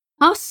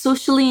How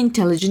socially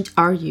intelligent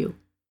are you?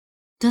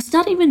 Does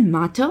that even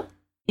matter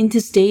in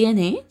this day and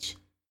age?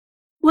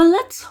 Well,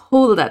 let's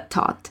hold that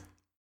thought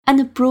and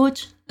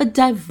approach a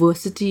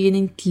diversity and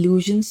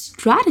inclusion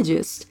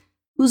strategist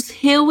who's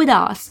here with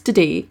us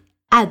today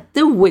at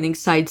the Winning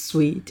Side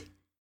Suite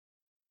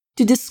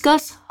to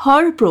discuss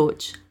her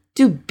approach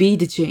to be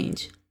the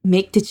change,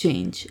 make the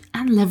change,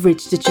 and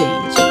leverage the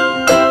change.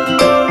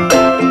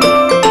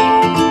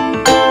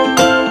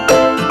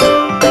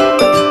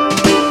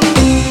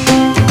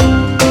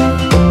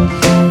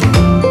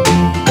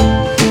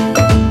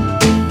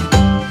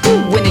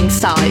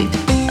 Side,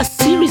 a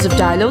series of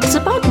dialogues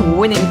about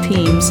winning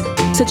themes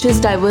such as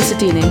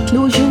diversity and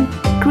inclusion,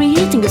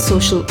 creating a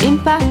social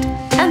impact,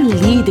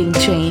 and leading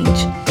change.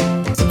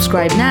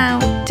 Subscribe now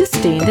to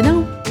stay in the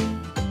know.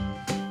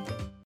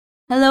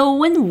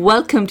 Hello and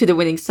welcome to the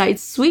Winning Side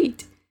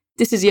Suite.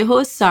 This is your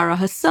host Sarah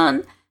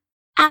Hassan.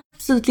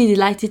 Absolutely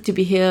delighted to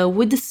be here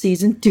with the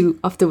season 2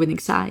 of the Winning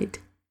Side.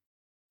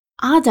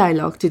 Our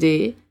dialogue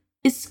today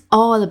is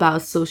all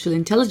about social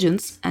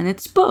intelligence and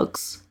its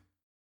books.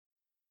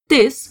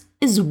 This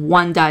is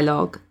one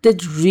dialogue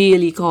that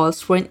really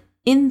calls for an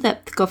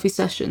in-depth coffee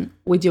session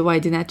with your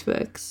wider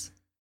networks.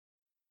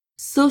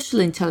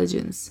 Social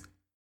intelligence.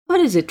 What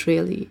is it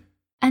really?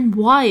 And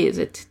why is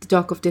it the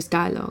talk of this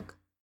dialogue?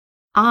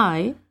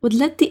 I would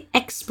let the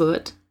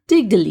expert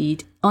take the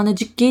lead on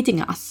educating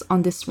us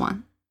on this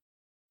one.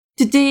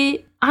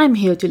 Today, I'm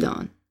here to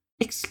learn,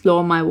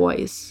 explore my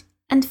voice,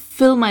 and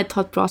fill my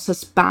thought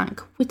process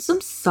bank with some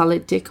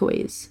solid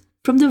takeaways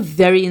from the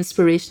very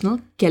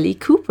inspirational Kelly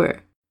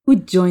Cooper, who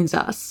joins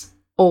us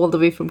all the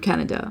way from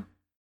Canada.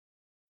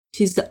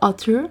 She's the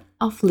author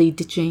of Lead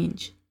the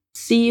Change,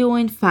 CEO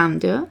and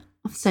founder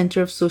of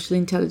Center of Social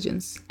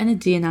Intelligence, and a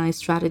D&I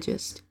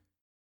strategist.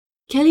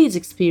 Kelly's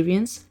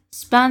experience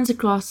spans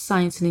across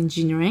science and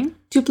engineering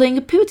to playing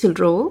a pivotal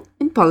role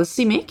in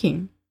policy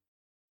making.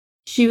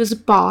 She was a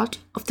part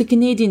of the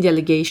Canadian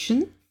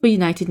delegation for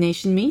United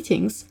Nations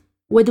meetings,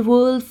 where the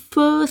world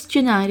first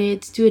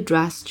united to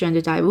address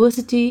gender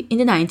diversity in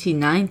the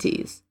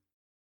 1990s.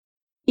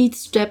 Each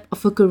step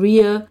of her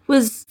career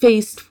was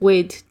faced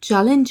with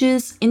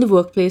challenges in the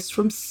workplace,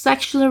 from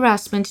sexual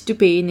harassment to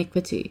pay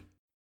inequity.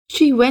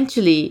 She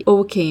eventually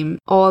overcame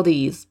all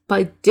these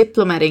by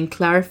diplomating,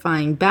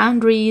 clarifying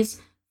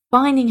boundaries,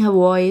 finding her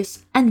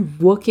voice, and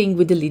working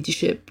with the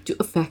leadership to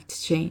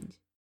effect change.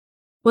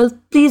 Well,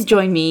 please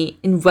join me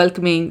in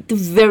welcoming the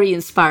very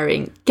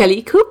inspiring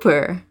Kelly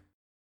Cooper.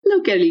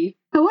 Hello, Kelly.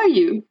 How are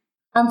you?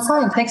 I'm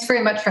fine. Thanks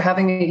very much for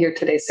having me here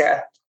today,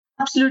 Sarah.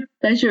 Absolute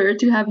pleasure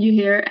to have you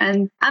here.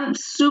 And I'm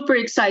super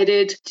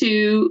excited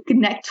to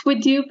connect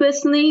with you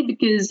personally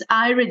because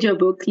I read your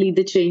book, Lead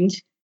the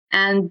Change,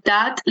 and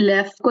that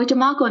left quite a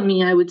mark on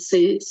me, I would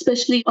say,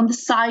 especially on the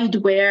side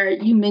where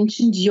you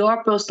mentioned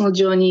your personal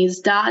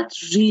journeys. That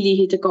really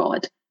hit a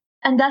chord.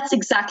 And that's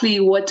exactly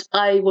what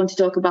I want to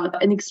talk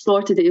about and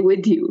explore today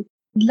with you.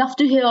 I'd love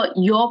to hear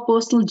your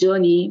personal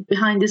journey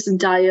behind this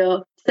entire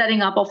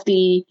setting up of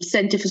the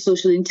Center for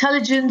Social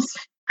Intelligence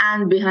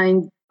and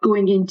behind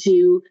going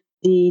into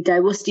the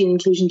diversity and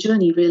inclusion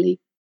journey, really.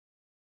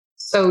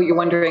 So you're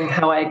wondering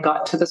how I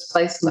got to this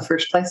place in the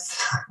first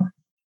place?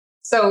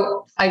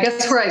 So I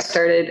guess where I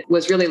started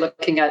was really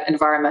looking at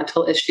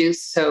environmental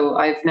issues. So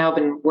I've now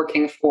been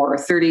working for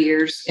 30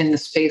 years in the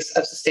space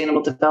of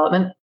sustainable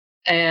development.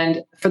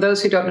 And for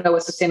those who don't know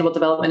what sustainable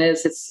development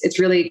is, it's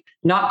really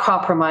not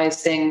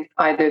compromising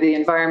either the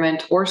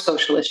environment or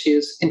social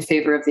issues in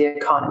favor of the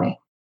economy.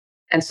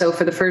 And so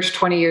for the first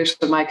 20 years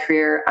of my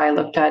career, I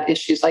looked at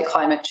issues like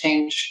climate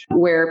change,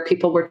 where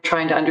people were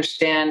trying to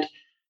understand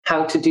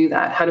how to do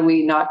that. How do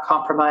we not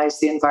compromise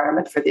the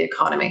environment for the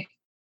economy?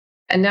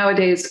 And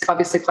nowadays,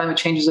 obviously, climate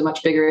change is a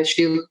much bigger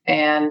issue,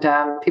 and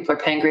people are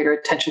paying greater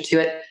attention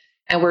to it.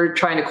 And we're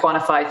trying to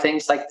quantify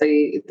things like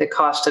the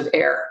cost of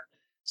air.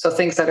 So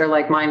things that are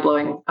like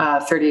mind-blowing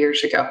 30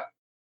 years ago.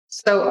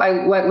 So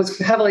I was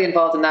heavily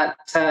involved in that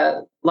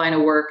line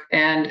of work.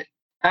 And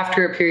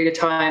after a period of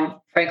time,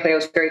 frankly, I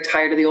was very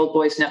tired of the old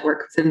boys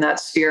network within that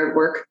sphere of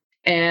work.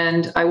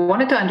 And I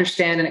wanted to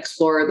understand and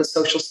explore the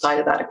social side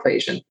of that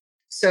equation.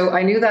 So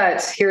I knew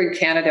that here in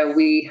Canada,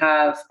 we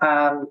have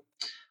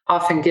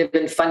often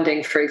given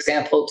funding, for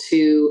example,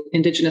 to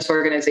Indigenous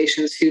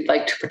organizations who'd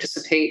like to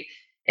participate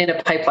in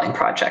a pipeline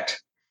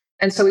project.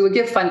 And so we would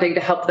give funding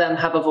to help them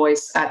have a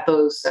voice at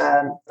those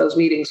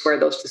meetings where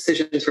those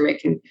decisions were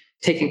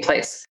taking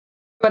place.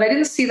 But I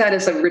didn't see that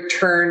as a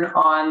return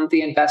on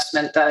the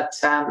investment that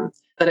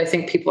I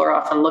think people are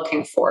often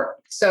looking for.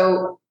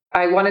 So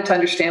I wanted to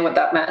understand what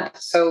that meant.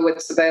 So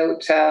it's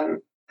about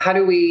how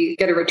do we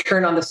get a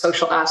return on the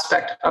social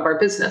aspect of our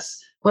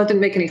business? Well, it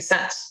didn't make any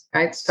sense,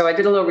 right? So I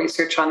did a little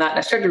research on that, and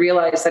I started to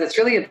realize that it's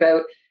really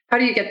about how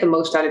do you get the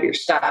most out of your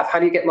staff? How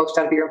do you get most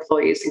out of your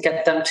employees and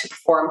get them to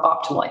perform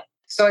optimally?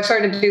 So I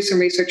started to do some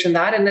research in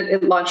that, and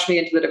it launched me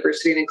into the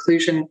diversity and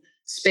inclusion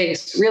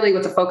space, really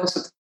with a focus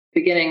at the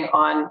beginning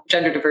on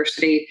gender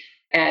diversity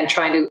and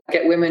trying to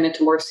get women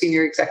into more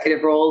senior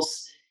executive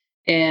roles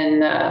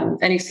in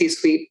any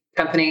C-suite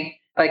company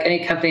like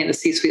any company in the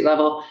C-suite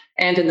level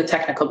and in the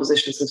technical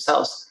positions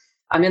themselves.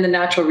 I'm in the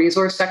natural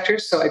resource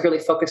sectors, so I've really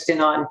focused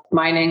in on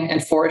mining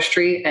and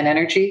forestry and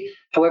energy.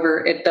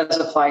 However, it does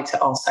apply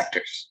to all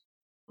sectors.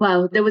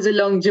 Wow, that was a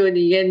long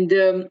journey,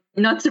 and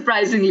not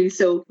surprisingly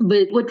so.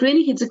 But what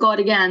really hits a chord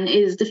again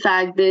is the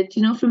fact that,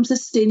 from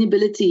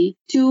sustainability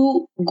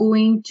to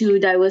going to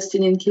diversity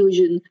and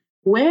inclusion,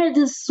 where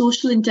does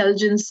social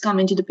intelligence come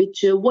into the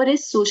picture? What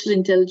is social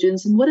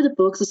intelligence, and what are the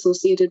perks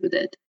associated with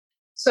it?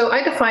 So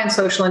I define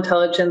social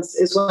intelligence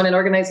as when an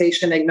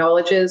organization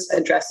acknowledges,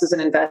 addresses,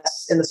 and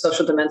invests in the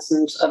social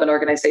dimensions of an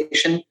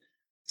organization,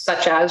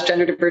 such as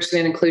gender diversity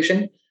and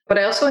inclusion. But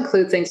I also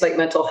include things like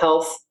mental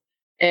health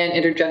and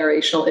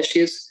intergenerational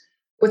issues,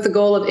 with the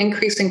goal of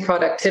increasing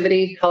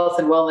productivity, health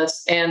and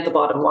wellness, and the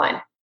bottom line.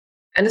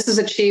 And this is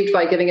achieved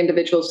by giving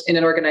individuals in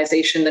an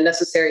organization the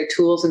necessary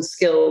tools and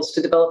skills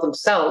to develop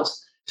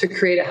themselves to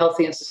create a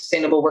healthy and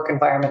sustainable work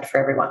environment for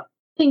everyone.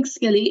 Thanks,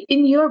 Kelly.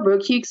 In your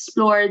book, you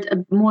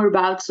explored more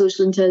about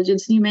social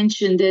intelligence, and you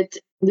mentioned that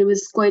there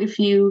was quite a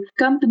few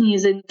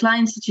companies and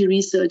clients that you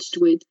researched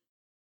with.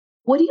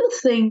 What do you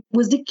think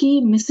was the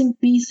key missing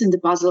piece in the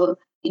puzzle?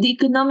 The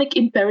economic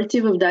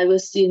imperative of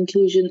diversity and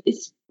inclusion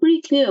is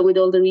pretty clear with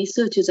all the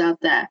researchers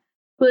out there.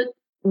 But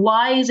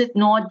why is it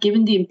not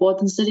given the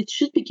importance that it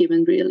should be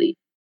given, really?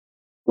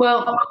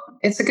 Well,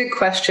 it's a good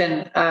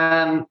question.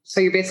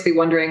 So you're basically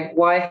wondering,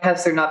 why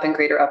has there not been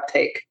greater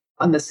uptake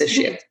on this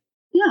issue?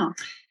 Yeah.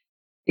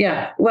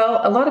 Yeah.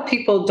 Well, a lot of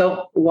people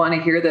don't want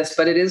to hear this,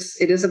 but it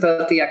is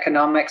about the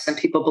economics and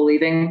people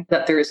believing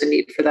that there is a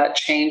need for that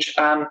change.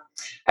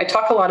 I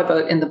talk a lot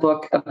about in the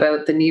book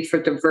about the need for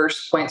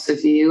diverse points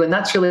of view, and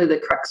that's really the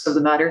crux of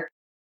the matter.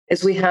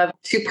 Is we have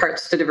two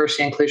parts to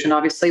diversity and inclusion.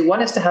 Obviously,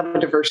 one is to have a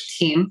diverse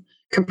team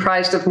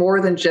comprised of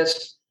more than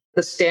just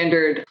the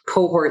standard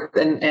cohort.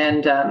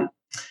 And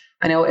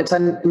I know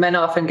men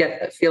often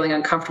get feeling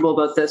uncomfortable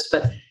about this,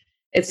 but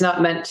it's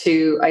not meant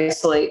to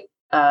isolate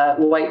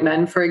white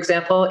men, for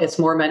example. It's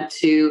more meant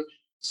to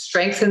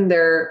strengthen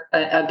their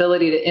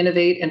ability to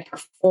innovate and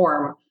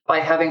perform by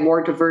having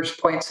more diverse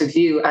points of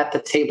view at the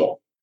table.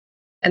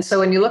 And so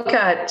when you look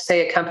at,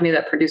 say, a company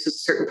that produces a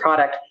certain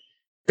product,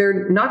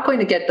 they're not going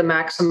to get the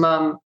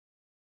maximum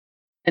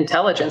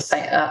intelligence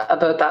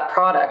about that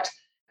product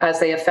as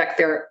they affect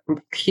their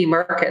key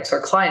markets or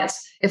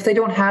clients if they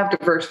don't have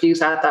diverse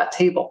views at that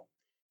table.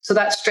 So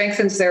that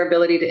strengthens their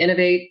ability to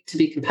innovate, to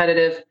be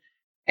competitive.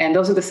 And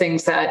those are the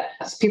things that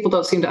people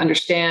don't seem to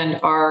understand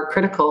are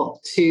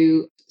critical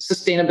to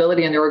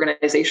sustainability in their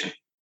organization.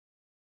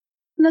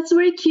 And that's a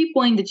very key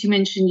point that you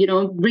mentioned,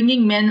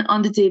 bringing men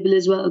on the table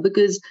as well,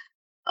 because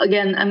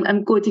again,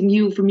 I'm quoting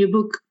you from your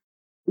book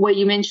where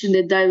you mentioned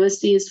that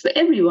diversity is for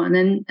everyone,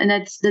 and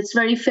that's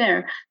very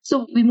fair.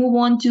 So we move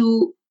on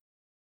to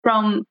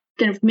from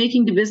kind of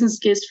making the business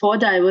case for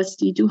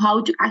diversity to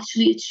how to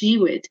actually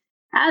achieve it.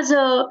 As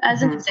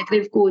an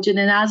executive coach and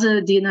then as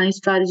a D&I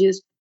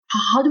strategist,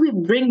 how do we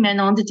bring men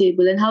on the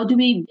table, and how do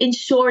we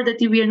ensure that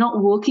we are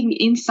not working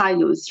in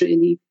silos,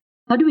 really?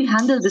 How do we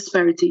handle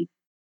disparity?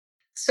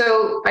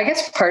 So I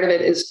guess part of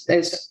it is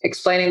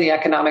explaining the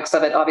economics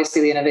of it,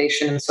 obviously the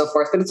innovation and so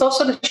forth, but it's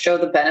also to show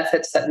the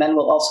benefits that men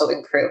will also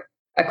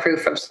accrue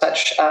from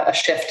such a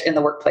shift in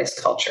the workplace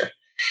culture.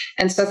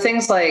 And so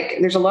things like,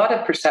 there's a lot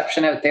of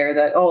perception out there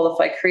that, if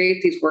I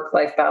create these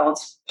work-life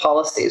balance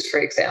policies, for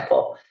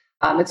example,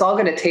 it's all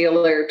going to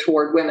tailor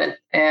toward women,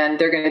 and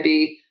they're going to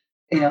be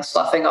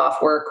sloughing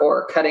off work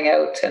or cutting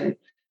out and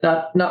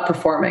not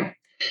performing.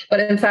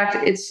 But in fact,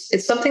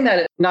 it's something that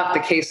is not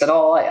the case at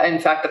all. In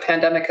fact, the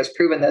pandemic has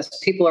proven this.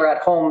 People are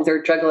at home,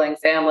 they're juggling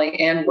family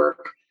and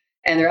work,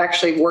 and they're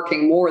actually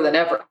working more than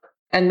ever.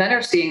 And men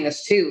are seeing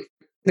this too.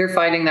 They're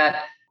finding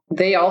that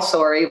they also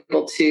are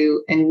able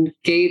to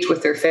engage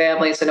with their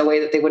families in a way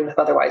that they wouldn't have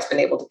otherwise been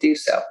able to do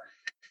so.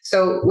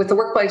 So with the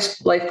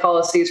workplace life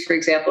policies, for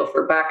example, if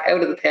we're back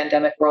out of the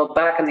pandemic world,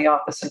 back in the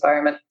office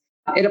environment,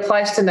 it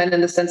applies to men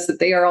in the sense that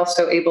they are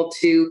also able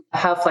to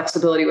have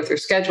flexibility with their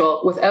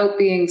schedule without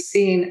being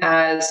seen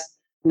as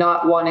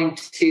not wanting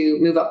to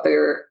move up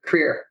their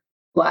career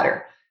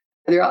ladder.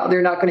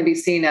 They're not going to be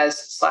seen as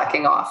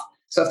slacking off.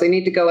 So if they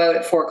need to go out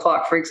at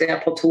 4:00, for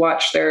example, to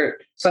watch their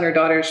son or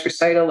daughter's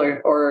recital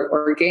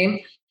or game,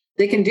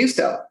 they can do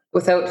so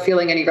without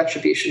feeling any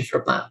retribution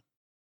from that.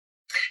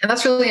 And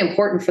that's really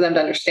important for them to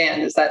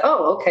understand, is that,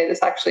 okay,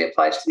 this actually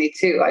applies to me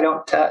too.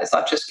 It's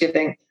not just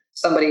giving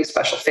somebody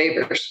special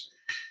favors.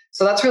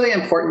 So that's really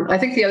important. I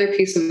think the other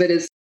piece of it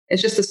is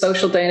just the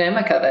social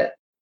dynamic of it.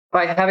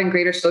 By having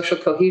greater social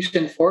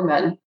cohesion for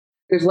men,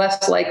 there's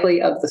less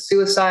likely of the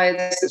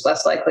suicides, there's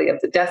less likely of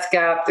the death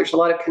gap. There's a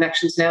lot of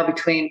connections now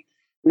between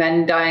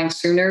men dying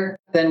sooner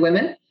than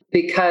women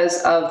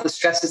because of the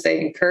stresses they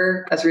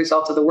incur as a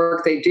result of the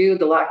work they do,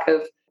 the lack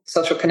of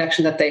social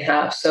connection that they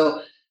have.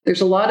 So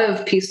there's a lot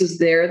of pieces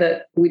there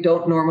that we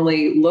don't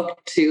normally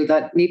look to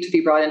that need to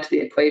be brought into the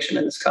equation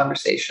in this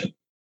conversation.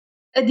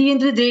 at the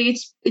end of the day,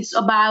 it's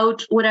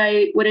about what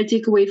I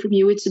take away from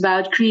you. It's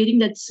about creating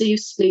that safe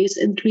space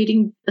and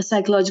creating a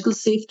psychological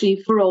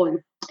safety for all.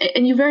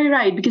 And you're very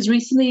right, because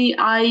recently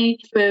I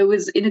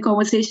was in a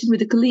conversation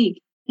with a colleague.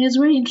 It was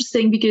very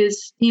interesting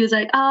because he was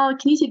like, "Oh,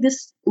 can you take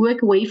this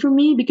work away from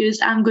me because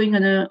I'm going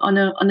on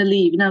a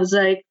leave?" And I was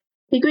like,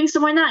 "You're going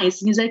somewhere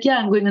nice?" And he's like, "Yeah,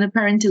 I'm going on a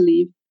parental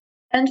leave."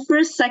 And for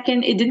a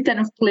second, it didn't kind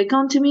of click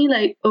onto me,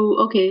 like,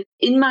 "Oh, okay."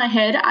 In my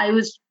head, I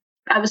was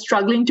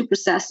struggling to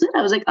process it.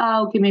 I was like,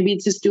 "Oh, okay, maybe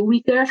it's just 2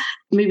 weeker,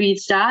 maybe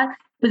it's that."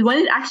 But when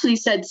it actually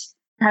said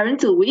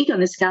parental week on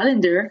his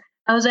calendar,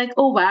 I was like,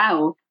 "Oh,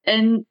 wow!"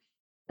 And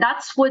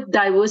that's what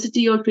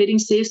diversity or creating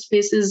safe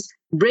spaces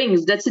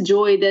brings. That's a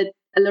joy that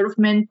a lot of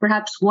men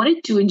perhaps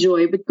wanted to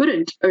enjoy but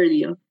couldn't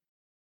earlier.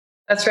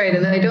 That's right.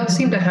 And they don't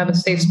seem to have a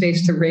safe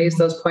space to raise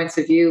those points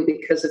of view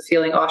because of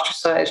feeling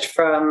ostracized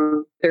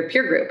from their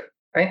peer group,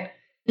 right?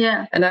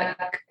 Yeah. And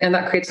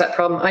that creates that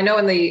problem. I know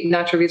in the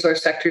natural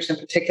resource sectors in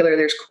particular,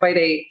 there's quite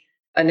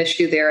an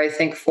issue there, I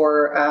think,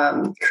 for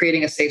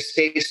creating a safe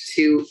space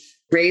to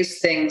raise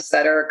things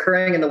that are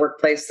occurring in the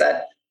workplace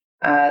that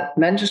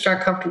men just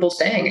aren't comfortable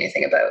saying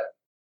anything about.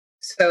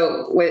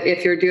 So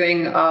if you're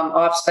doing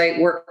off-site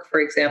work, for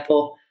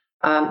example,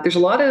 there's a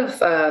lot of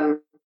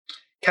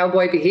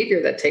cowboy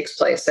behavior that takes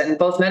place, and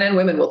both men and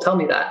women will tell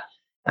me that.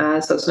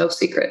 So it's no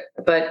secret.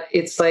 But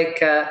it's like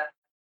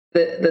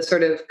the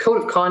sort of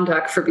code of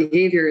conduct for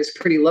behavior is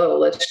pretty low,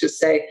 let's just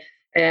say.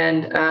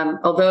 And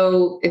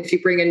although if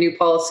you bring in new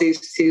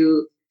policies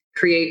to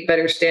create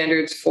better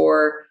standards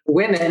for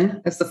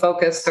women as the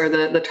focus or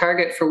the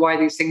target for why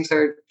these things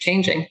are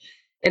changing,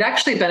 it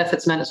actually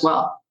benefits men as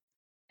well.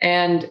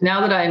 And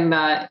now that I'm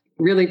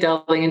really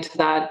delving into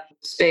that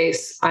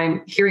space,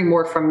 I'm hearing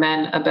more from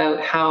men about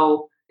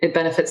how it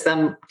benefits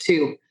them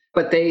too.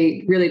 But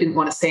they really didn't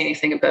want to say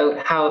anything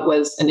about how it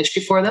was an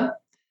issue for them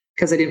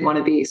because they didn't want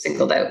to be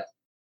singled out.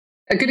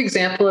 A good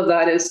example of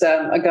that is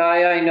a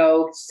guy I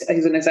know,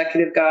 he's an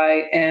executive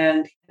guy,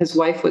 and his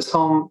wife was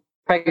home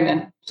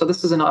pregnant. So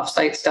this isn't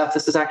off-site stuff.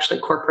 This is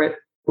actually corporate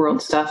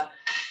world stuff.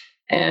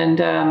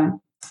 And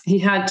he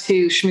had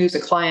to schmooze a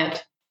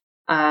client.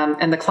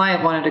 And the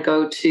client wanted to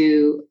go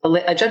to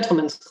a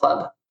gentleman's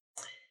club.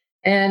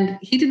 And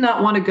he did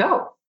not want to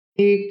go.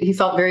 He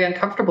felt very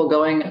uncomfortable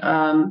going.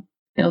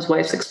 His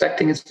wife's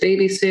expecting his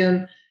baby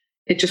soon.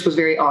 It just was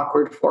very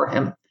awkward for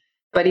him.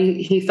 But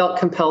he felt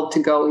compelled to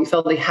go. He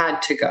felt he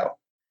had to go.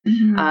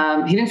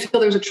 Mm-hmm. He didn't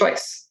feel there was a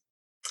choice.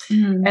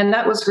 Mm-hmm. And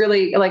that was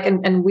really like,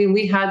 and when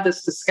we had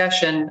this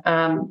discussion,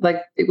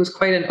 it was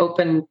quite an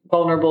open,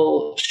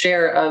 vulnerable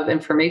share of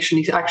information.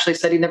 He actually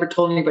said he never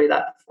told anybody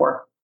that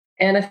before.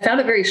 And I found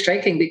it very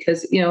striking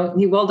because, he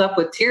welled up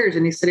with tears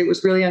and he said it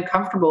was really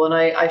uncomfortable. And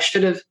I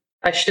should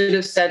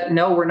have said,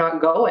 no, we're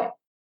not going.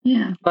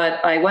 Yeah.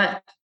 But I went.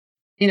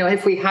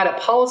 If we had a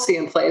policy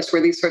in place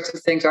where these sorts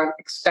of things aren't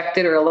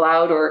expected or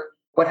allowed or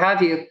what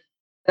have you,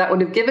 that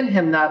would have given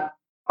him that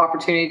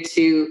opportunity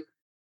to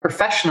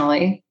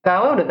professionally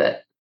bow out of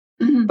it.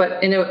 Mm-hmm.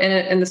 But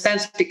in the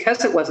sense,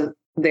 because it wasn't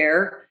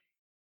there,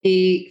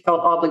 he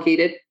felt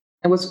obligated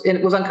and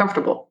it was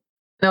uncomfortable.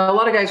 Now, a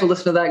lot of guys will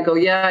listen to that and go,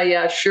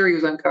 yeah, sure, he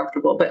was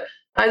uncomfortable. But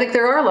I think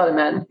there are a lot of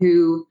men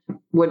who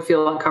would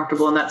feel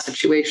uncomfortable in that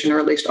situation, or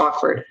at least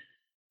awkward.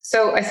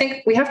 So I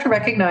think we have to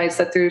recognize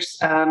that there's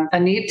a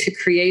need to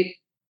create,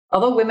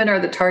 although women are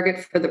the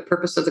target for the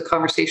purpose of the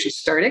conversation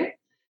starting,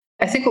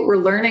 I think what we're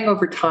learning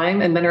over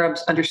time and men are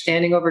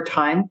understanding over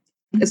time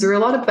is there are a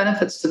lot of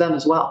benefits to them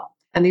as well.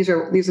 And these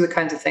are the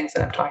kinds of things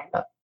that I'm talking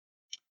about.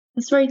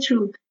 That's very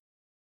true.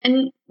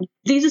 And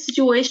these are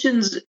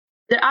situations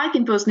that I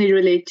can personally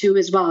relate to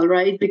as well,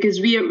 right? Because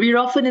we're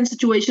often in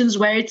situations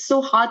where it's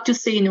so hard to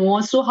say no,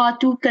 or so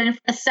hard to kind of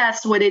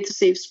assess whether it's a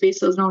safe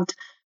space or not.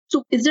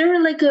 So is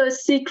there like a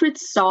secret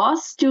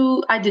sauce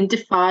to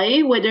identify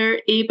whether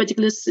a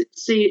particular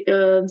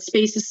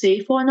space is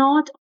safe or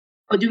not?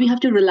 Or do we have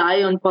to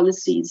rely on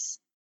policies?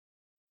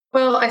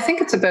 Well, I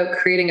think it's about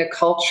creating a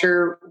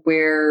culture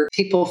where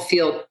people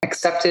feel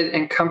accepted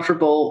and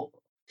comfortable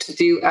to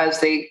do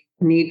as they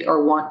need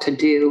or want to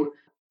do.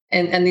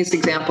 And these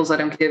examples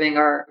that I'm giving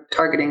are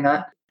targeting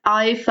that.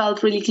 I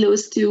felt really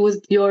close to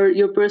with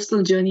your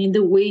personal journey and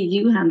the way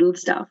you handled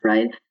stuff,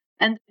 right?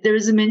 And there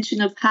is a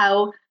mention of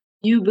how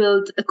you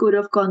built a code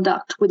of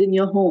conduct within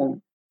your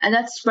home. And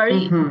that's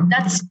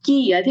that's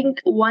key. I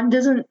think one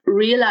doesn't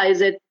realize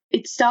that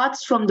it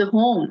starts from the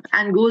home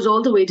and goes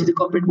all the way to the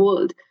corporate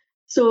world.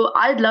 So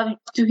I'd love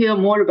to hear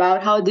more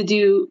about how did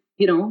you,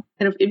 kind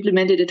of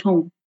implement it at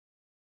home?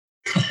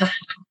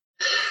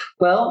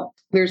 Well,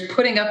 there's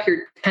putting up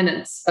your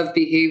tenets of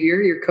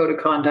behavior, your code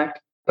of conduct,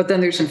 but then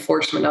there's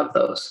enforcement of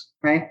those,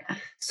 right?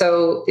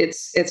 So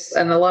it's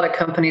and a lot of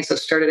companies have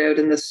started out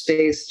in this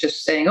space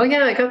just saying, oh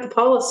yeah, I got the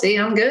policy,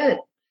 I'm good.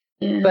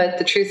 Yeah. But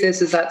the truth is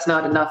that's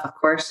not enough, of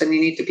course. And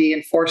you need to be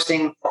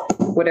enforcing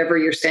whatever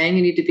you're saying.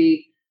 You need to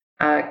be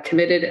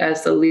committed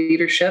as the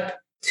leadership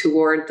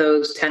toward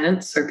those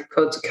tenets or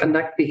codes of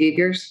conduct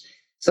behaviors.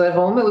 So at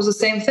home, it was the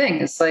same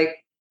thing. It's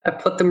like I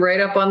put them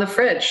right up on the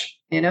fridge,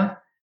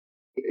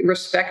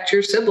 respect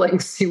your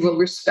siblings. You will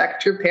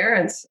respect your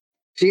parents.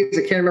 Geez,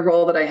 I can't remember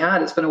all that I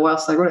had. It's been a while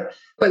since I wrote it.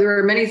 But there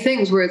are many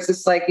things where it's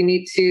just like you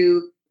need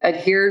to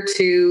adhere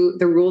to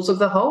the rules of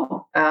the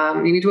home.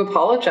 You need to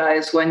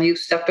apologize when you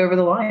stepped over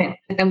the line.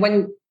 And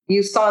when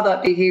you saw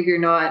that behavior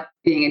not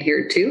being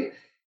adhered to,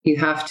 you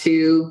have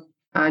to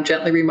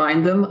gently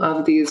remind them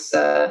of these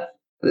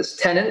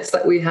tenets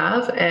that we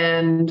have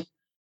and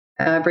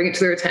bring it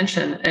to their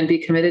attention and be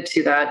committed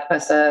to that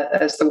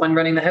as the one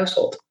running the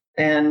household,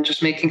 and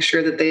just making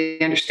sure that they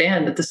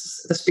understand that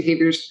this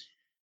behavior is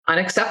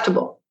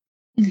unacceptable.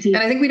 Indeed.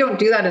 And I think we don't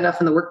do that enough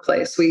in the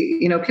workplace.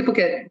 People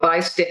get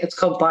it's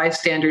called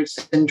bystander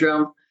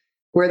syndrome,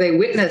 where they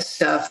witness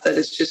stuff that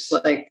is just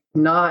like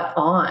not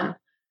on,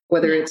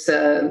 whether it's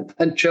a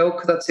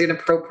joke that's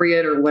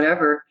inappropriate or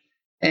whatever,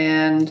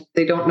 and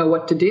they don't know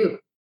what to do.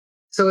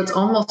 So it's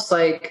almost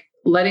like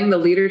having the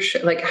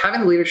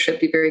leadership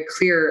be very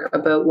clear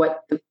about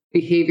what the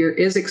behavior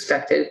is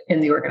expected in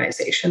the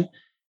organization.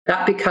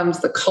 That becomes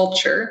the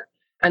culture,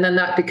 and then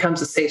that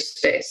becomes a safe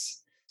space,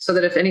 so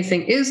that if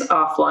anything is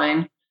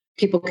offline,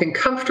 people can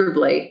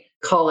comfortably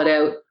call it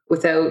out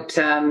without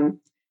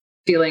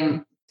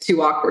feeling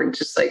too awkward.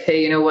 Just like,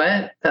 hey, you know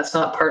what? That's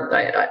not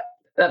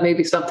that may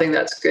be something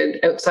that's good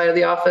outside of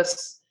the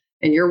office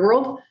in your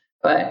world,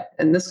 but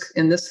in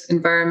this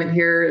environment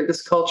here,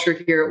 this culture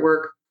here at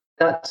work,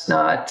 that's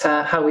not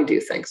how we do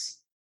things.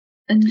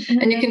 And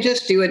you can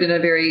just do it in a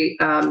very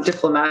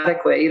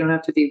diplomatic way. You don't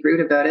have to be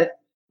rude about it.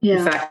 Yeah.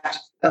 In fact,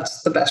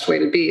 that's the best way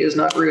to be, is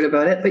not rude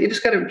about it. But you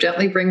just got to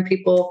gently bring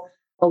people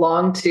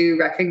along to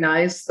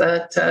recognize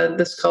that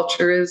this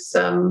culture is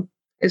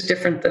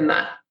different than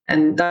that.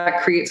 And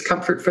that creates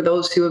comfort for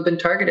those who have been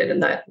targeted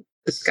in that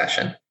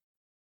discussion.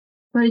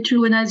 Very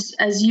true. And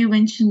as you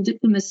mentioned,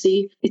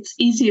 diplomacy, it's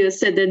easier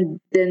said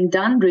than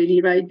done,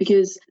 really, right?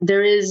 Because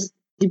there is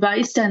the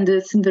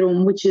bystander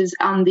syndrome, which is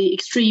on the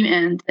extreme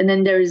end. And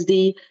then there is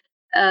the,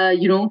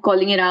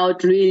 calling it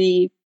out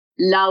really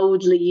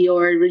loudly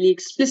or really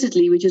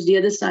explicitly, which is the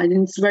other side.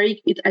 And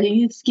I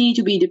think it's key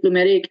to be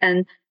diplomatic.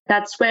 And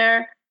that's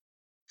where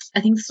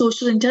I think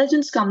social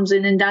intelligence comes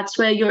in. And that's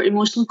where your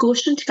emotional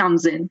quotient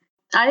comes in.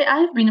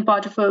 I've been a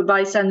part of a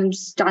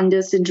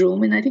bystander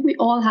syndrome, and I think we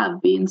all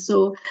have been.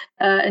 So,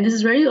 and this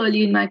is very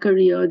early in my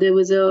career. There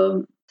was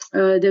a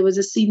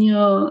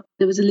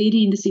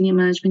lady in the senior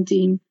management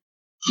team.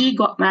 She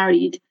got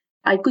married.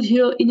 I could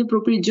hear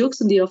inappropriate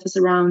jokes in the office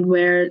around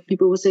where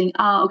people were saying,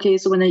 okay,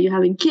 so when are you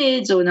having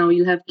kids? Or now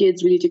you have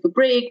kids, will you take a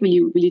break? Will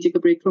you take a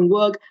break from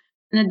work?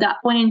 And at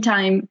that point in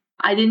time,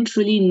 I didn't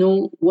really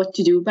know what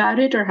to do about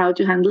it or how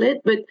to handle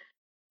it. But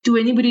to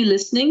anybody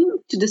listening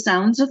to the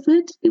sounds of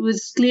it, it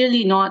was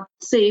clearly not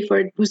safe, or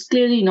it was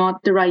clearly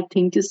not the right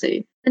thing to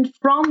say. And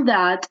from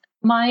that,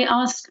 my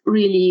ask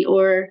really,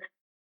 or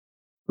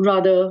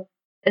rather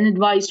an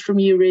advice from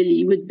you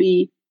really, would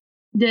be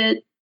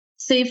that,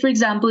 say, for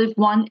example, if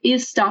one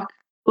is stuck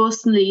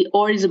personally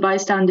or is a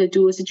bystander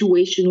to a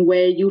situation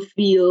where you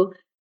feel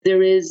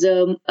there is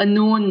a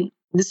known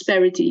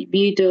disparity,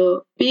 be it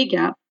a pay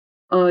gap,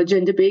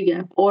 gender pay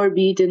gap, or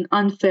be it an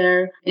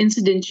unfair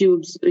incident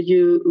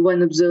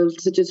one observed,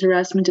 such as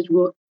harassment at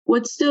work,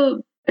 what's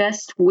the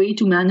best way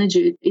to manage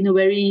it in a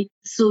very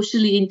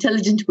socially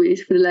intelligent way,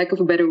 for the lack of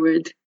a better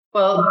word?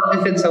 Well,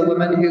 if it's a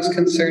woman who's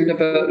concerned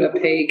about a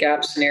pay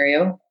gap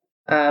scenario,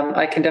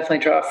 I can definitely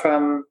draw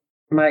from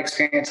my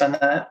experience on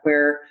that,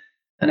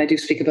 and I do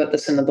speak about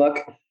this in the book,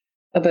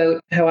 about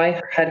how I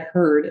had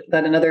heard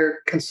that another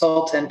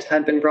consultant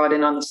had been brought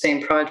in on the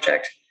same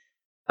project,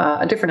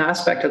 a different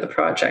aspect of the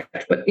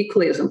project, but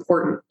equally as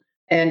important.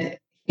 And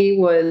he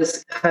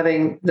was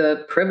having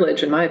the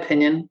privilege, in my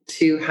opinion,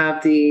 to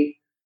have the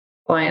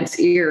client's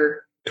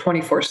ear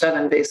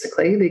 24/7,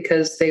 basically,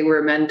 because they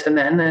were men to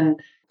men and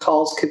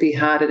calls could be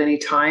had at any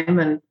time.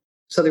 And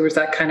so there was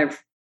that kind of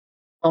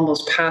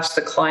almost past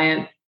the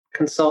client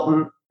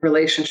consultant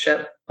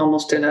relationship,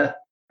 almost in a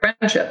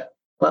friendship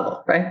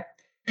level, right?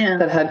 Yeah.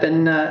 That had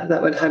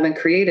been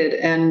created.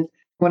 And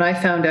when I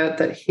found out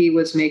that he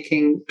was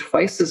making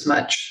twice as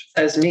much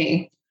as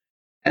me,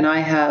 and I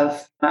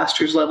have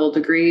master's level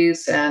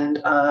degrees and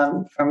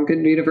from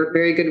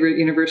very good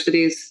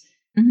universities,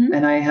 mm-hmm.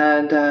 and I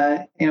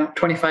had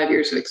 25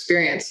 years of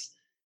experience,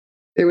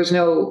 there was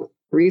no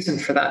reason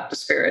for that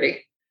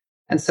disparity.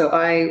 And so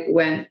I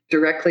went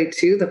directly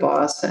to the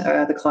boss,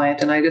 the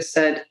client, and I just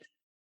said,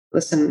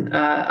 listen,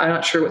 I'm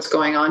not sure what's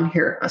going on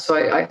here. So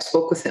I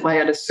spoke with him. I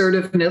had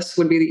assertiveness,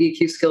 would be the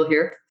EQ skill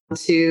here,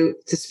 to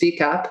speak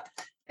up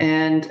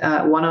and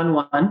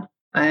one-on-one,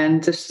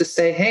 and just to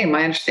say, hey,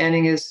 my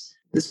understanding is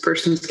this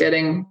person's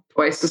getting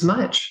twice as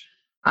much,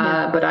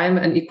 but I'm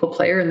an equal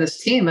player in this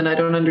team and I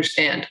don't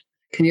understand.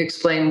 Can you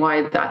explain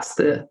why that's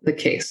the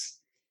case?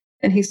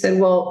 And he said,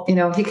 well,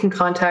 he can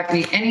contact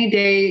me any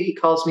day. He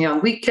calls me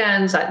on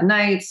weekends, at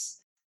nights.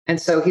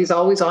 And so he's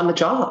always on the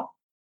job,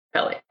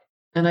 Ellie.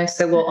 And I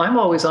said, well, I'm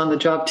always on the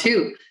job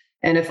too.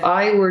 And if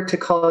I were to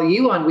call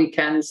you on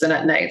weekends and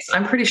at nights,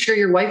 I'm pretty sure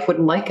your wife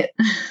wouldn't like it.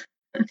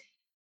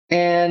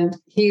 And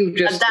he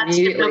just that's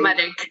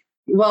diplomatic.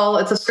 Well,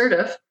 it's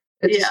assertive.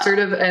 It's Yeah.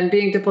 assertive, and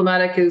being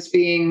diplomatic is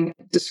being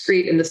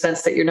discreet in the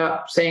sense that you're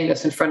not saying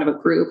this in front of a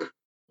group.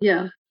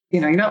 Yeah.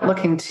 You're not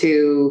looking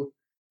to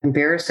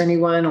embarrass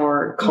anyone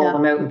or call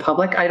them out in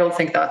public. I don't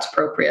think that's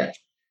appropriate.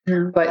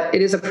 Yeah. But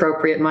it is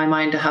appropriate in my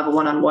mind to have a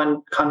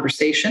one-on-one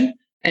conversation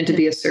and to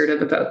be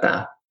assertive about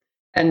that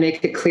and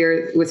make it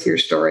clear with your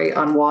story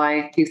on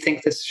why you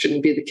think this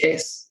shouldn't be the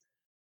case.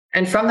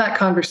 And from that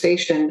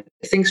conversation,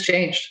 things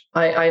changed.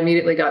 I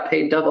immediately got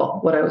paid double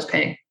what I was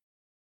paying.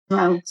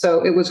 Wow.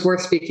 So it was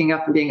worth speaking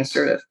up and being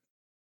assertive.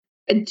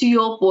 And to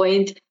your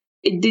point,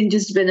 it didn't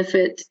just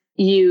benefit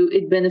you,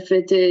 it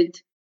benefited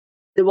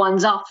the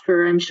ones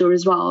after, I'm sure,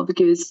 as well,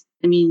 because,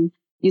 I mean,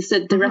 you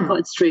set the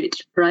record straight,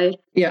 right?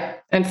 Yeah.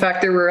 In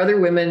fact, there were other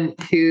women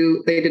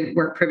who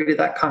weren't privy to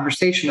that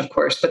conversation, of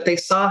course, but they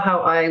saw how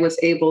I was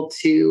able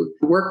to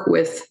work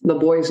with the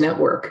boys'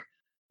 network.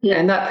 Yeah.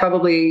 And that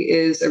probably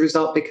is a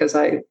result because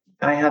I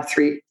have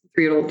three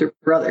older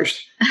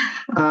brothers.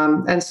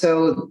 And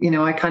so,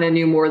 I kind of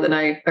knew more than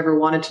I ever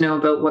wanted to know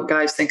about what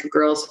guys think of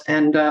girls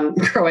and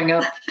growing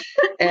up.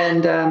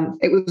 And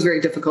it was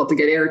very difficult to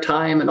get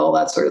airtime and all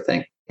that sort of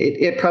thing.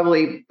 It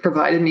probably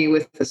provided me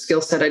with a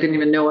skill set I didn't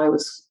even know I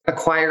was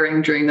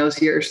acquiring during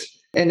those years.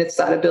 And it's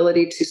that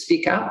ability to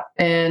speak up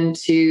and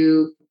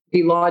to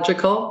be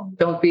logical,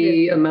 don't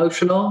be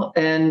emotional,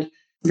 and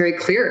very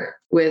clear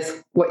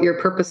with what your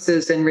purpose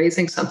is in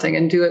raising something,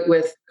 and do it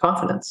with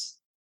confidence.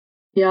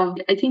 Yeah,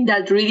 I think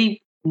that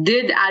really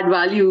did add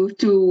value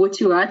to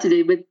what you are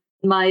today. But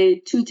my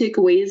two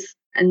takeaways,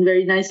 and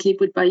very nicely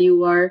put by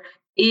you, are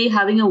A,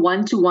 having a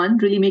one-to-one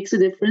really makes a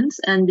difference,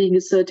 and being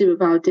assertive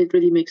about it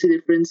really makes a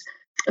difference.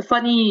 A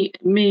funny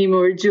meme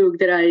or joke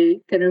that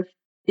I kind of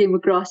came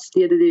across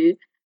the other day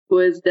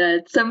was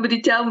that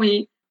somebody tell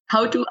me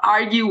how to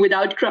argue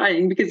without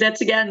crying, because that's,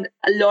 again,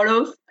 a lot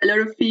of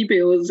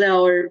females,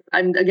 or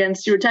I'm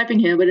against stereotyping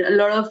here, but a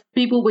lot of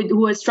people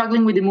who are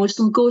struggling with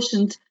emotional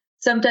quotient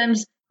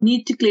sometimes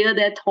need to clear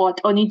their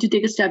thought, or need to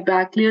take a step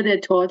back, clear their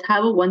thought,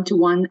 have a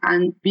one-to-one,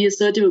 and be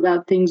assertive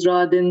about things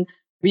rather than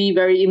be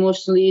very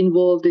emotionally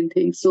involved in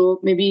things.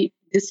 So maybe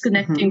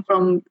disconnecting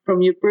from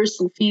your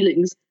personal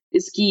feelings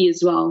is key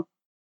as well.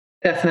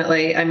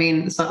 Definitely. I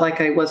mean, it's not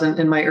like I wasn't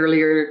in my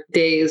earlier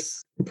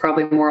days,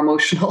 probably more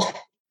emotional.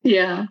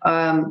 Yeah.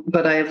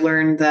 But I have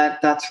learned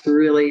that that's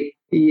really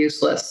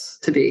useless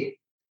to be.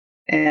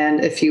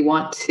 And if you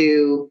want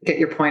to get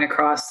your point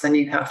across, then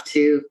you have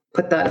to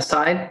put that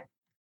aside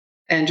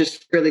and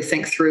just really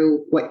think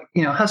through what,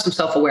 have some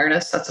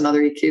self-awareness. That's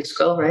another EQ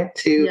skill, right?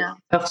 To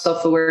have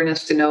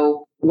self-awareness, to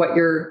know what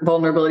your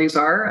vulnerabilities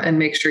are, and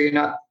make sure you're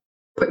not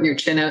putting your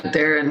chin out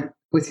there and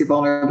with your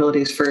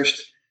vulnerabilities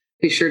first.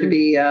 Be sure to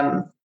be,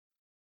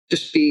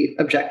 just be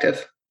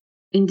objective.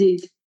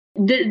 Indeed.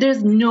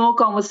 There's no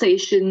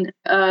conversation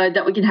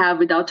that we can have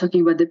without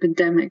talking about the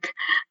pandemic.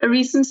 A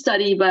recent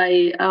study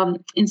by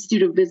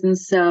Institute of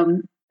Business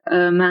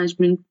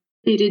Management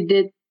stated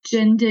that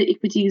gender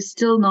equity is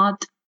still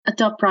not a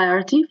top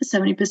priority for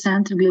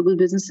 70% of global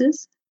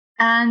businesses.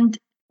 And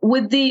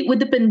with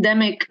the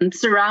pandemic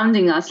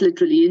surrounding us,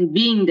 literally, and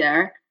being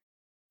there,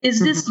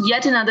 is this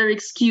yet another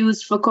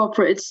excuse for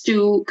corporates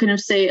to kind of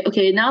say,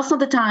 okay, now's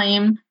not the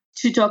time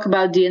to talk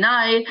about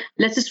D&I,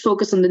 let's just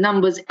focus on the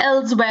numbers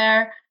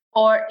elsewhere?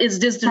 Or is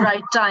this the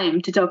right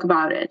time to talk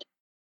about it?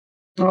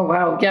 Oh,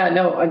 wow. Yeah,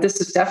 no, this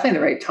is definitely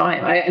the right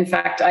time. In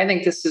fact, I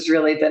think this has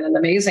really been an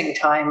amazing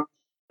time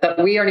that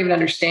we aren't even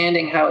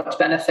understanding how it's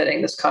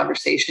benefiting this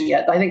conversation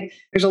yet. I think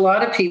there's a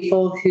lot of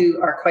people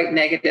who are quite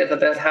negative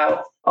about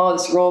how,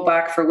 this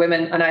rollback for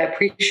women. And I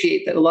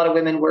appreciate that a lot of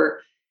women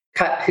were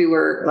cut who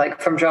were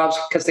like from jobs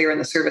because they were in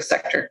the service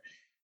sector.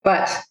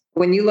 But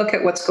when you look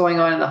at what's going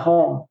on in the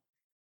home,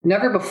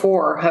 never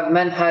before have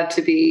men had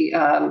to be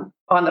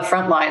on the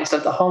front lines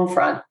of the home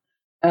front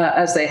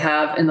as they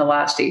have in the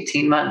last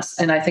 18 months.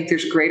 And I think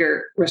there's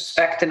greater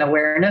respect and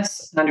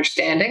awareness and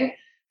understanding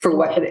for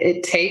what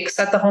it takes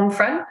at the home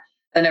front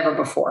than ever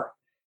before.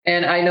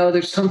 And I know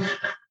there's some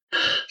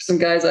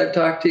guys I've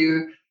talked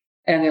to,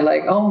 and they're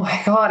like, oh my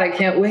God, I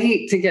can't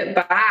wait to get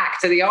back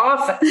to the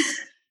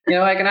office.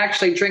 I can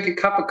actually drink a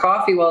cup of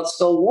coffee while it's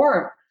still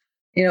warm,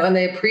 and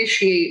they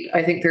appreciate,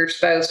 I think, their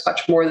spouse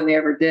much more than they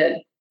ever did.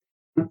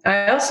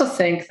 I also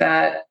think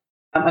that,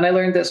 and I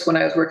learned this when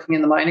I was working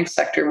in the mining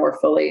sector more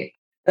fully,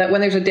 that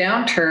when there's a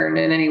downturn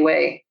in any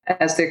way,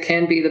 as there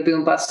can be the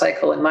boom bust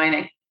cycle in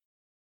mining,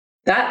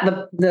 that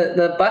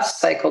the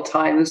bust cycle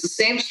time is the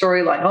same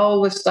storyline.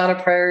 Oh, it's not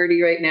a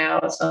priority right now.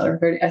 It's not a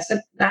priority. I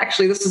said,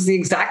 actually, this is the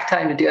exact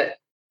time to do it,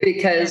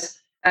 because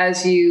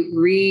as you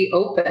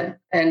reopen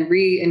and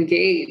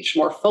re-engage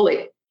more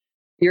fully,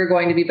 you're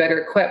going to be better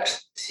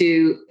equipped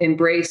to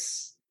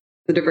embrace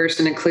the diverse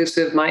and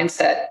inclusive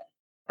mindset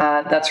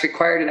that's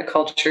required in a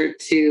culture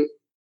to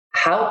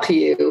help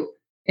you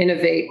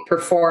innovate,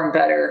 perform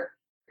better,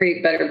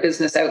 create better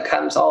business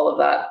outcomes, all of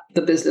that,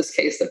 the business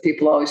case that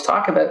people always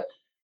talk about.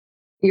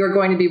 You're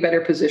going to be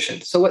better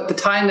positioned. So what the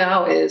time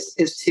now is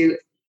to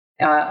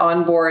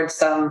onboard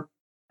some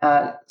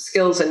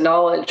skills and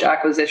knowledge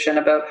acquisition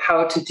about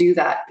how to do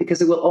that,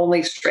 because it will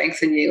only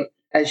strengthen you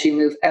as you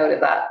move out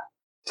of that.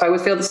 So I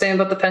would feel the same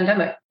about the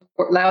pandemic.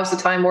 Now is the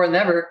time more than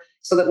ever,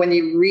 so that when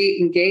you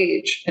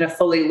re-engage in a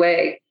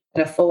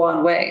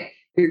full-on way,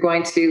 you're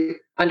going to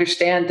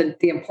understand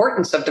the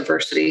importance of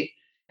diversity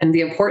and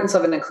the importance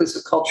of an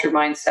inclusive culture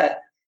mindset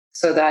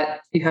so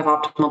that you have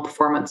optimal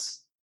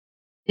performance.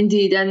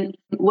 Indeed. And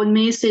one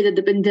may say that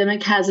the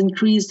pandemic has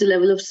increased the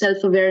level of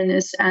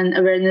self-awareness and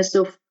awareness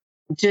of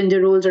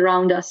gender roles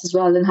around us as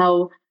well, and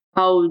how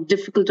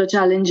difficult or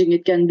challenging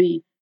it can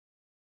be.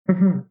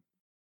 Mm-hmm.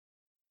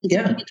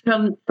 Yeah.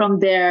 From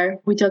there,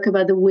 we talk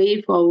about the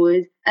way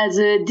forward as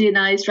a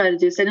D&I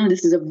strategist. I know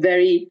this is a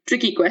very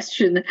tricky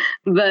question,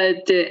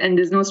 but and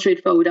there's no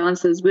straightforward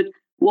answers. But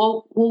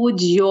what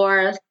would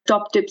your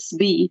top tips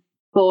be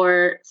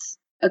for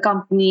a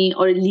company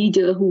or a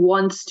leader who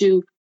wants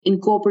to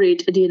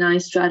incorporate a D&I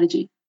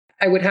strategy?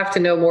 I would have to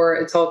know more.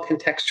 It's all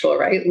contextual,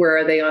 right? Where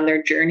are they on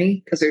their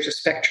journey? Because there's a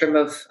spectrum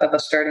of a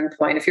starting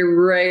point. If you're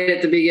right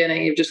at the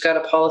beginning, you've just got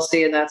a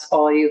policy and that's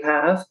all you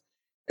have,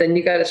 then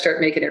you got to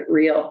start making it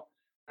real.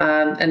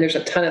 And there's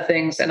a ton of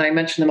things, and I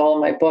mentioned them all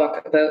in my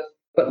book about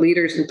what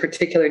leaders in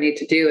particular need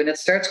to do. And it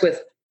starts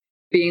with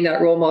being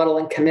that role model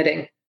and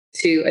committing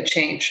to a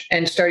change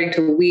and starting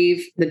to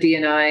weave the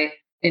D&I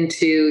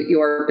into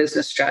your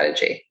business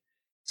strategy.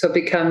 So it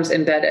becomes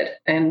embedded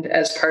and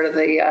as part of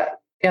the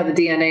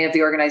DNA of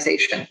the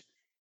organization.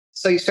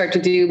 So you start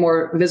to do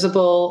more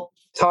visible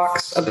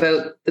talks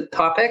about the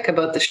topic,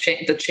 about the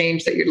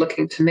change that you're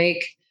looking to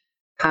make,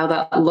 how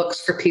that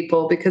looks for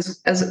people.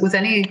 Because as with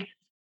any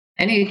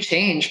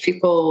change,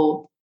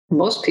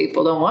 most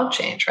people don't want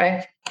change,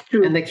 right?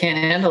 True. And they can't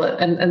handle it.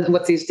 And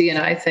with these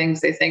D&I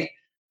things, they think,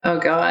 oh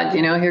God,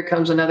 here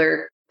comes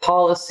another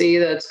policy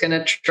that's going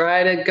to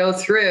try to go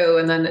through,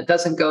 and then it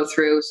doesn't go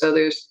through. So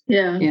there's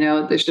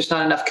just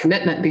not enough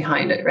commitment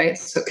behind it, right?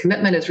 So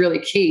commitment is really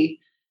key.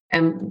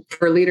 And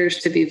for leaders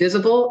to be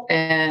visible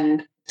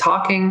and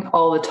talking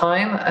all the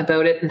time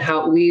about it and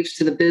how it weaves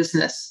to the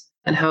business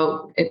and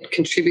how it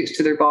contributes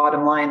to their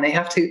bottom line, they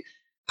have to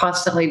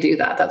constantly do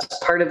that. That's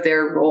part of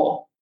their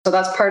role. So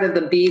that's part of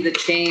the be the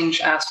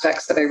change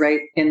aspects that I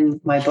write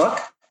in my book.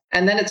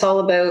 And then it's all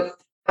about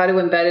how to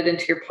embed it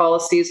into your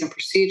policies and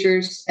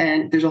procedures.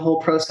 And there's a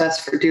whole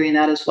process for doing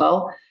that as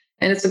well.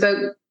 And it's about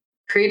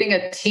creating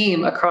a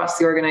team across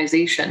the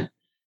organization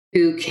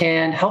who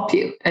can help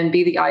you and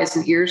be the eyes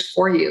and ears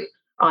for you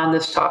on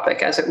this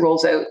topic as it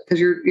rolls out.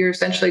 Because you're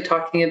essentially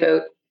talking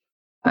about,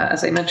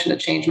 as I mentioned, a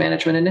change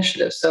management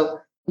initiative. So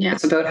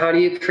it's about how do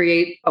you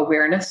create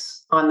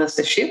awareness on this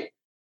issue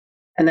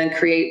and then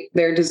create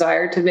their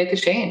desire to make a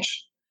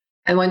change.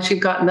 And once you've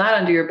gotten that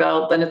under your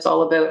belt, then it's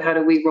all about how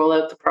do we roll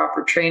out the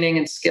proper training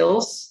and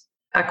skills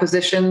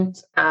acquisition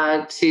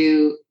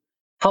to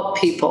help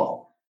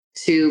people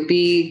to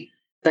be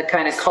the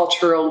kind of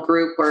cultural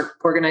group or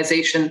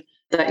organization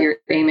that you're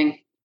aiming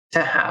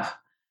to have.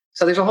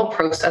 So there's a whole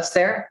process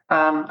there.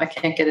 I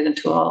can't get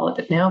into all of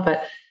it now,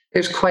 but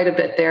there's quite a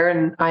bit there.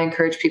 And I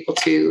encourage people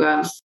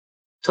to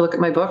look at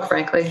my book,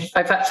 frankly.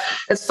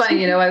 It's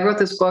funny, I wrote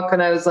this book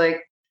and I was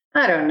like,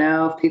 I don't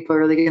know if people are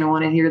really going to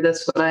want to hear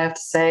what I have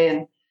to say.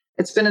 And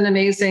it's been an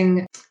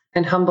amazing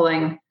and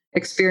humbling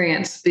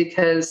experience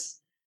because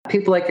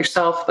people like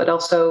yourself, but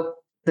also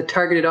the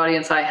targeted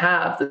audience I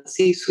have, the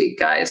C-suite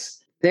guys,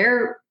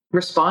 they're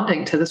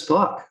responding to this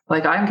book.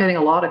 Like I'm getting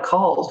a lot of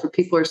calls where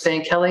people are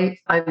saying,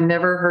 Kelly, I've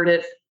never heard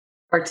it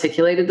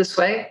articulated this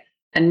way.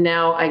 And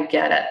now I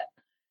get it.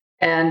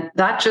 And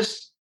that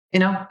just,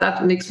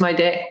 that makes my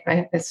day,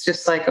 right? It's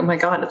just like, oh my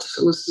God, this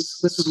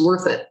is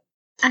worth it.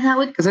 And I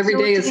would, because every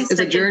day is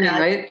a journey,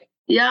 right?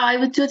 Yeah, I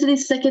would totally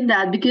second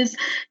that because,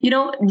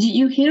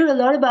 you hear a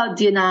lot about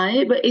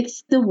D&I, but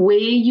it's the way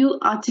you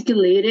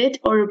articulate it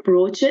or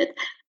approach it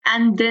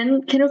and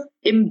then kind of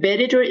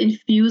embed it or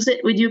infuse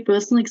it with your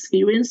personal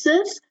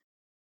experiences.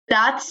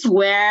 That's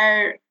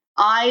where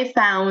I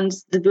found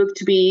the book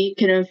to be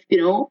kind of,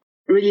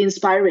 really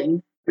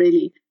inspiring,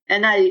 really.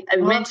 And I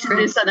mentioned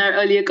this on our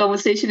earlier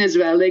conversation as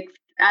well. Like,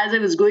 as I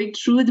was going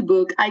through the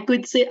book, I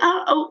could say,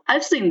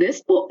 I've seen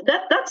this. Oh,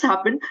 that's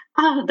happened.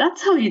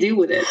 That's how you deal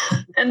with it.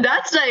 And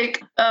that's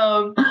like,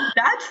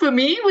 that for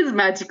me was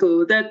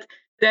magical, that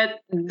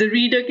the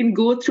reader can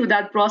go through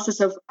that process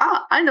of,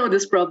 I know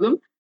this problem.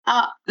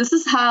 This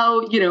is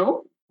how,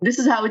 this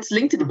is how it's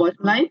linked to the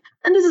bottom line.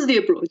 And this is the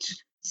approach.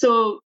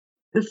 So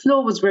the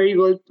flow was very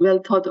well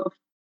thought of.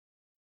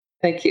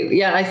 Thank you.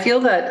 Yeah, I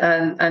feel that.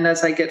 And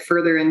as I get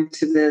further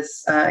into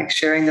this,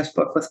 sharing this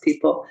book with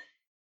people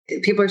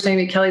are saying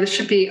to me, Kelly, this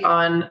should be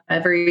on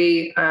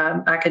every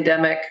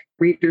academic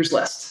reader's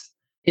list,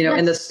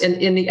 yes.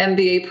 in the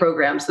MBA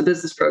programs, the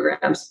business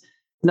programs,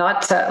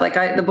 not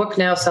the book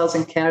now sells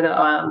in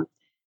Canada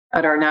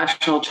at our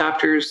national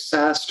chapters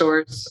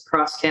stores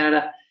across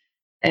Canada.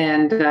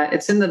 And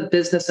it's in the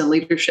business and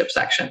leadership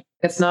section.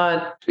 It's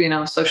not,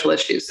 social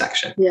issues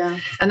section. Yeah.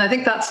 And I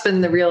think that's been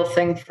the real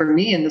thing for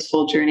me in this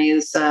whole journey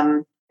is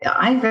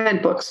I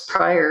read books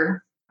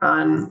prior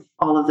on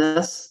all of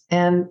this.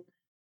 And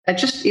I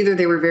just either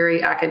they were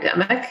very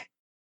academic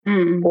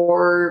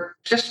or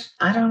just,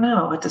 I don't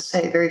know what to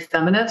say, very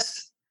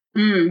feminist.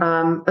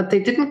 But they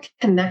didn't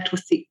connect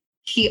with the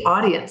key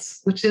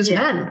audience, which is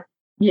men.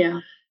 Yeah.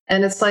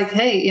 And it's like,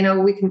 hey,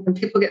 when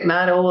people get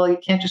mad, oh, well, you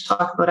can't just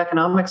talk about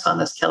economics on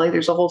this, Kelly.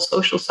 There's a whole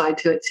social side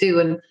to it too.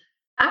 And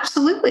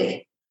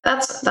absolutely,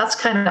 that's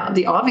kind of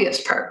the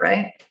obvious part,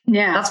 right?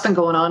 Yeah. That's been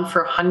going on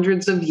for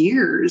hundreds of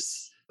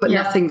years, but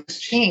nothing's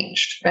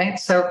changed, right?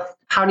 So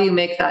how do you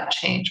make that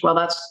change? Well,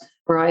 that's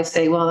where I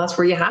say, well, that's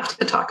where you have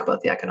to talk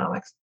about the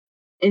economics.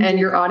 And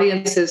your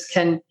audiences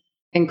can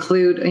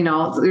include,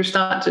 there's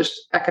not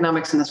just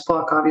economics in this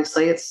book,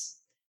 obviously. It's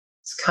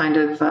kind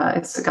of,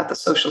 it's got the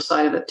social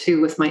side of it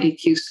too, with my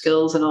EQ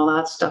skills and all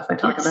that stuff I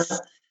talk about.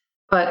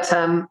 But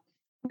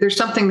there's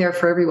something there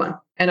for everyone.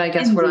 And I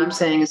guess what I'm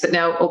saying is it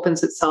now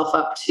opens itself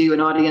up to an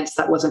audience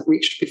that wasn't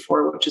reached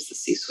before, which is the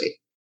C-suite.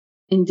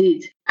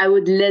 Indeed. I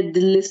would let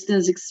the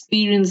listeners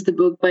experience the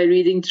book by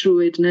reading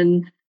through it, and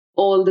then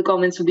all the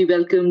comments will be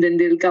welcomed and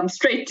they'll come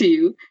straight to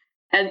you.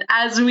 And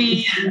as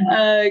we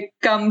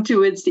come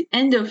towards the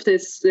end of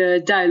this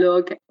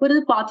dialogue, what are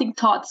the parting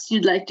thoughts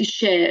you'd like to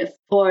share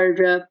for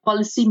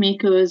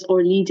policymakers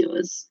or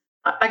leaders?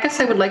 I guess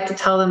I would like to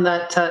tell them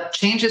that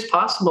change is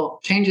possible.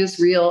 Change is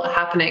real,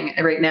 happening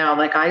right now.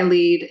 Like, I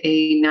lead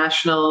a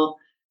national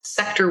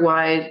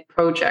sector-wide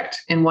project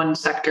in one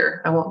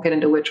sector. I won't get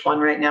into which one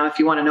right now. If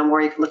you want to know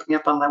more, you can look me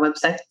up on my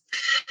website.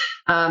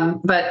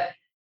 But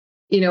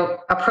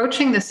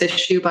approaching this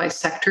issue by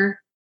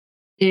sector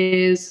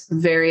is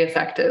very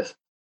effective.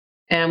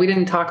 And we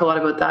didn't talk a lot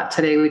about that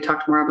today. We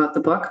talked more about the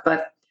book,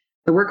 but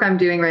the work I'm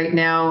doing right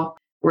now,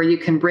 where you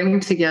can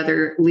bring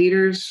together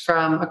leaders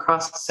from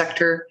across the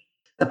sector,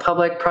 the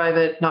public,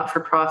 private,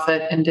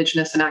 not-for-profit,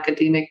 Indigenous and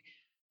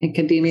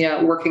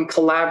academia working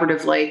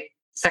collaboratively,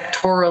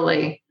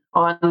 sectorally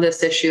on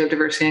this issue of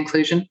diversity and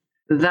inclusion,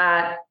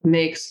 that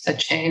makes a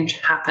change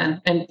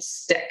happen and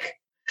stick.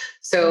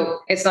 So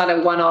it's not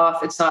a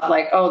one-off. It's not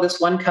like, oh, this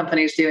one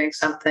company is doing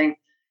something.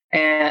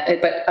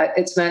 But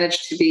it's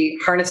managed to be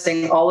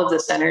harnessing all of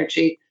this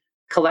energy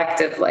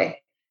collectively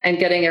and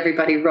getting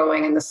everybody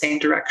rowing in the same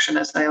direction,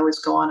 as I always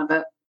go on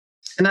about.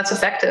 And that's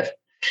effective.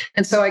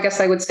 And so I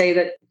guess I would say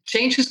that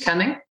change is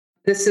coming.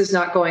 This is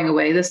not going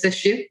away, this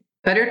issue.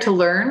 Better to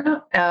learn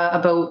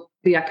about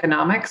the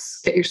economics,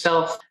 get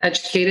yourself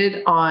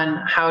educated on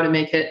how to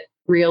make it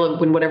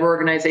real in whatever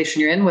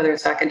organization you're in, whether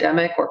it's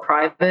academic or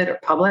private or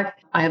public.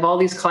 I have all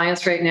these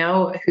clients right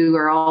now who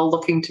are all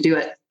looking to do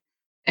it.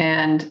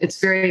 And it's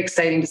very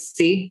exciting to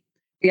see.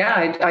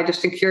 Yeah, I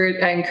just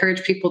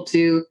encourage people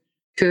to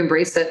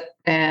embrace it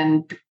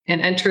and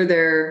enter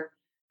their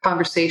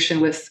conversation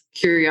with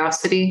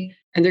curiosity,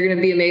 and they're going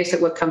to be amazed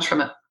at what comes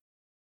from it.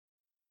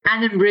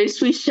 And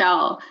embrace we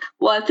shall.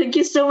 Well, thank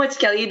you so much,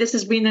 Kelly. This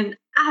has been an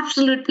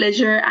absolute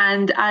pleasure.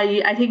 And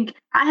I think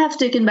I have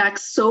taken back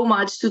so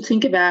much to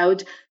think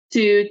about,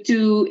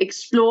 to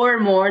explore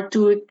more,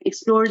 to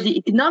explore the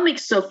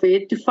economics of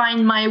it, to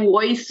find my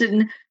voice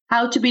and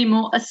how to be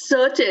more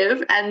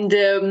assertive and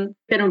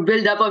kind of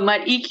build up on my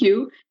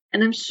EQ.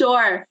 And I'm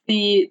sure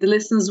the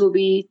listeners will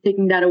be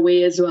taking that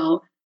away as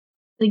well.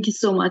 Thank you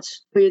so much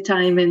for your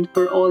time and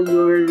for all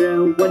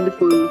your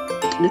wonderful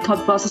the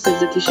thought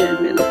processes that you shared,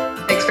 really.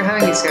 Thanks for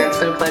having me, Sarah. It's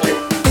been a pleasure.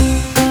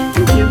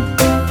 Thank you.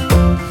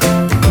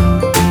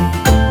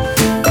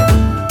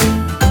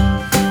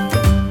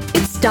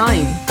 It's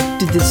time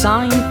to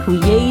design,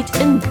 create,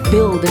 and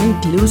build an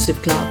inclusive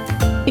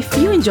club. If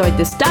you enjoyed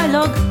this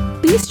dialogue,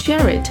 please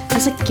share it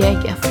as a care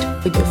gift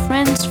with your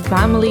friends,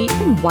 family,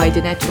 and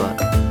wider network.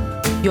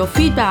 Your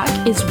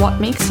feedback is what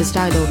makes this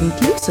dialogue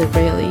inclusive,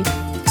 really.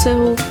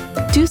 So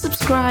do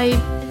subscribe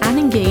and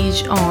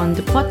engage on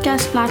the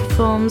podcast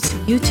platforms,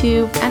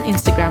 YouTube, and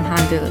Instagram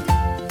handle.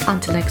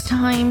 Until next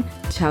time,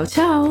 ciao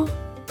ciao!